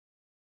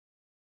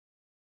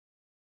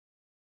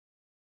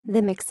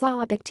The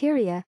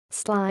Myxobacteria,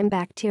 slime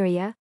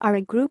bacteria, are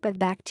a group of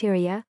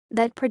bacteria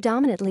that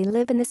predominantly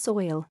live in the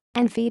soil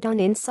and feed on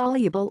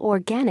insoluble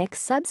organic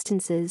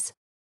substances.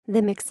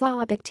 The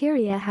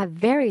Myxobacteria have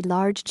very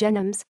large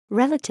genomes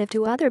relative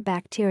to other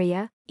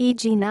bacteria,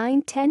 e.g.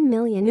 9-10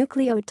 million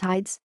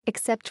nucleotides,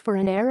 except for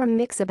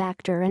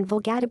Anaeromyxobacter and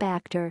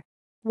Vulgatibacter.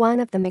 One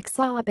of the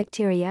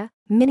Myxobacteria,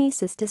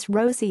 Minicystis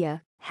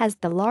rosea, has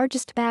the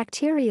largest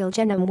bacterial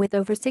genome with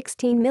over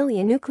 16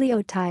 million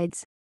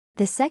nucleotides.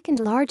 The second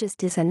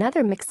largest is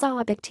another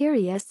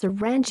Myxobacteria,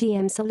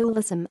 Sorangium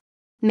cellulosum.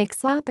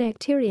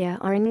 Myxobacteria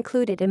are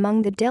included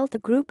among the delta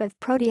group of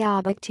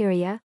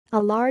proteobacteria,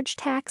 a large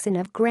taxon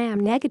of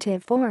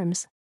gram-negative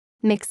forms.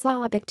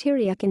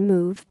 Myxobacteria can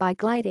move by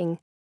gliding.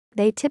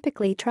 They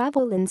typically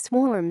travel in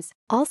swarms,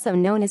 also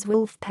known as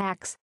wolf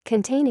packs,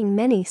 containing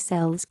many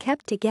cells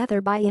kept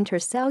together by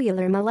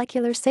intercellular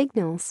molecular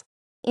signals.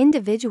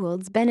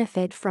 Individuals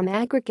benefit from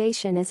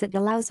aggregation as it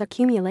allows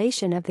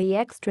accumulation of the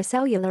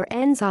extracellular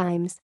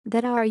enzymes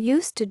that are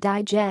used to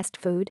digest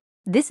food.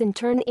 This in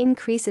turn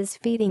increases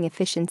feeding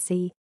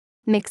efficiency.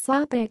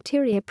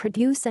 Myxobacteria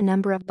produce a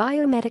number of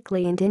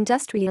biomedically and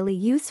industrially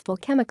useful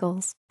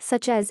chemicals,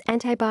 such as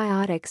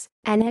antibiotics,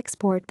 and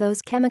export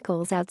those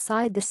chemicals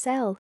outside the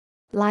cell.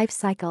 Life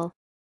cycle.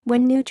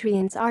 When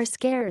nutrients are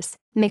scarce,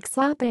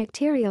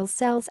 myxobacterial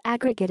cells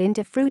aggregate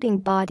into fruiting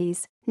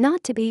bodies,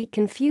 not to be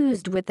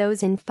confused with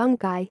those in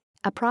fungi,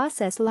 a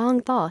process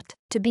long thought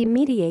to be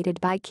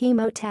mediated by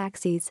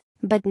chemotaxis,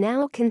 but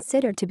now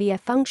considered to be a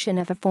function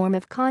of a form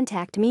of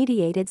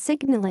contact-mediated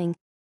signaling.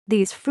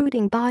 These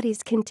fruiting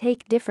bodies can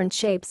take different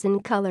shapes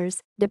and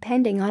colors,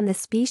 depending on the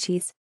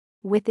species.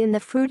 Within the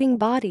fruiting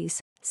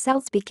bodies,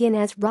 cells begin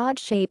as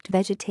rod-shaped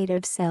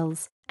vegetative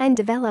cells and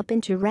develop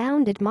into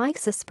rounded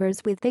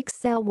myxospores with thick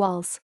cell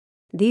walls.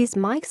 These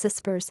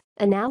myxospores,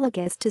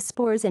 analogous to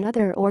spores in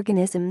other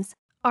organisms,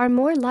 are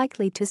more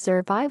likely to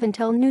survive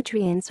until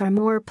nutrients are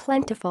more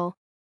plentiful.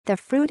 The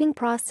fruiting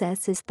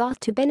process is thought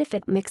to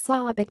benefit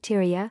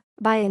myxobacteria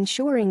by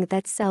ensuring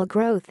that cell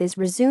growth is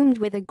resumed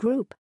with a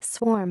group,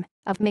 swarm,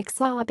 of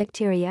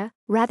myxobacteria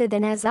rather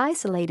than as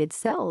isolated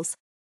cells.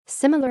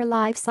 Similar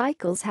life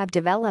cycles have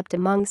developed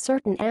among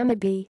certain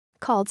amoebae,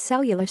 called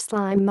cellular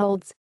slime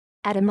molds.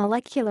 At a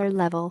molecular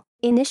level,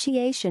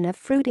 initiation of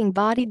fruiting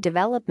body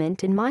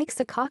development in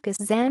Myxococcus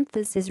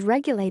xanthus is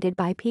regulated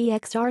by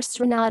PXR.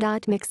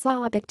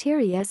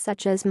 Myxobacteria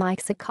such as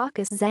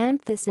Myxococcus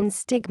xanthus and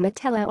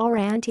Stigmatella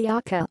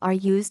aurantiaca are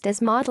used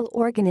as model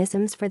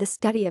organisms for the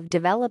study of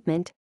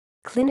development.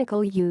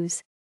 Clinical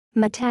use.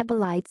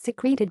 Metabolites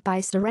secreted by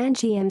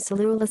Sorangium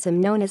cellulosum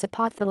known as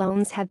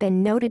apothalones have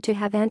been noted to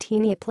have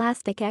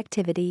antineoplastic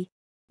activity.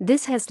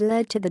 This has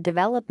led to the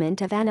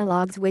development of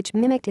analogues which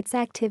mimicked its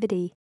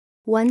activity.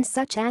 One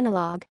such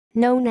analog,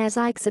 known as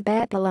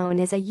ixabepilone,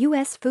 is a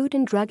U.S. Food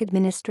and Drug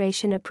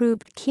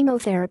Administration-approved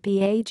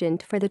chemotherapy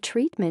agent for the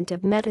treatment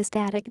of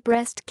metastatic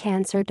breast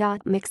cancer.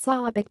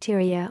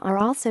 Myxobacteria are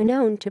also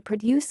known to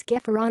produce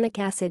gefuronic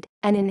acid,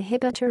 an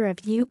inhibitor of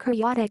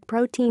eukaryotic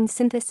protein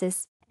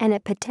synthesis, and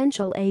a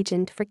potential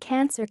agent for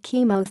cancer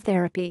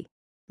chemotherapy.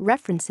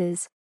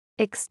 References.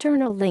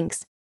 External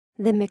links.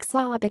 The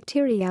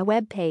Myxobacteria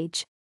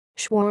webpage.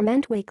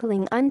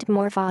 Schwarmentwicklung und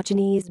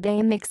Morphogenes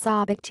bei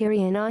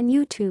Myxobacterien on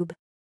YouTube.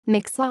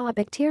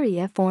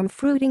 Myxobacteria form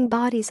fruiting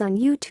bodies on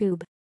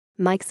YouTube.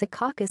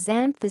 Myxococcus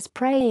xanthus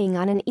preying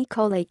on an E.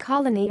 coli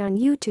colony on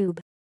YouTube.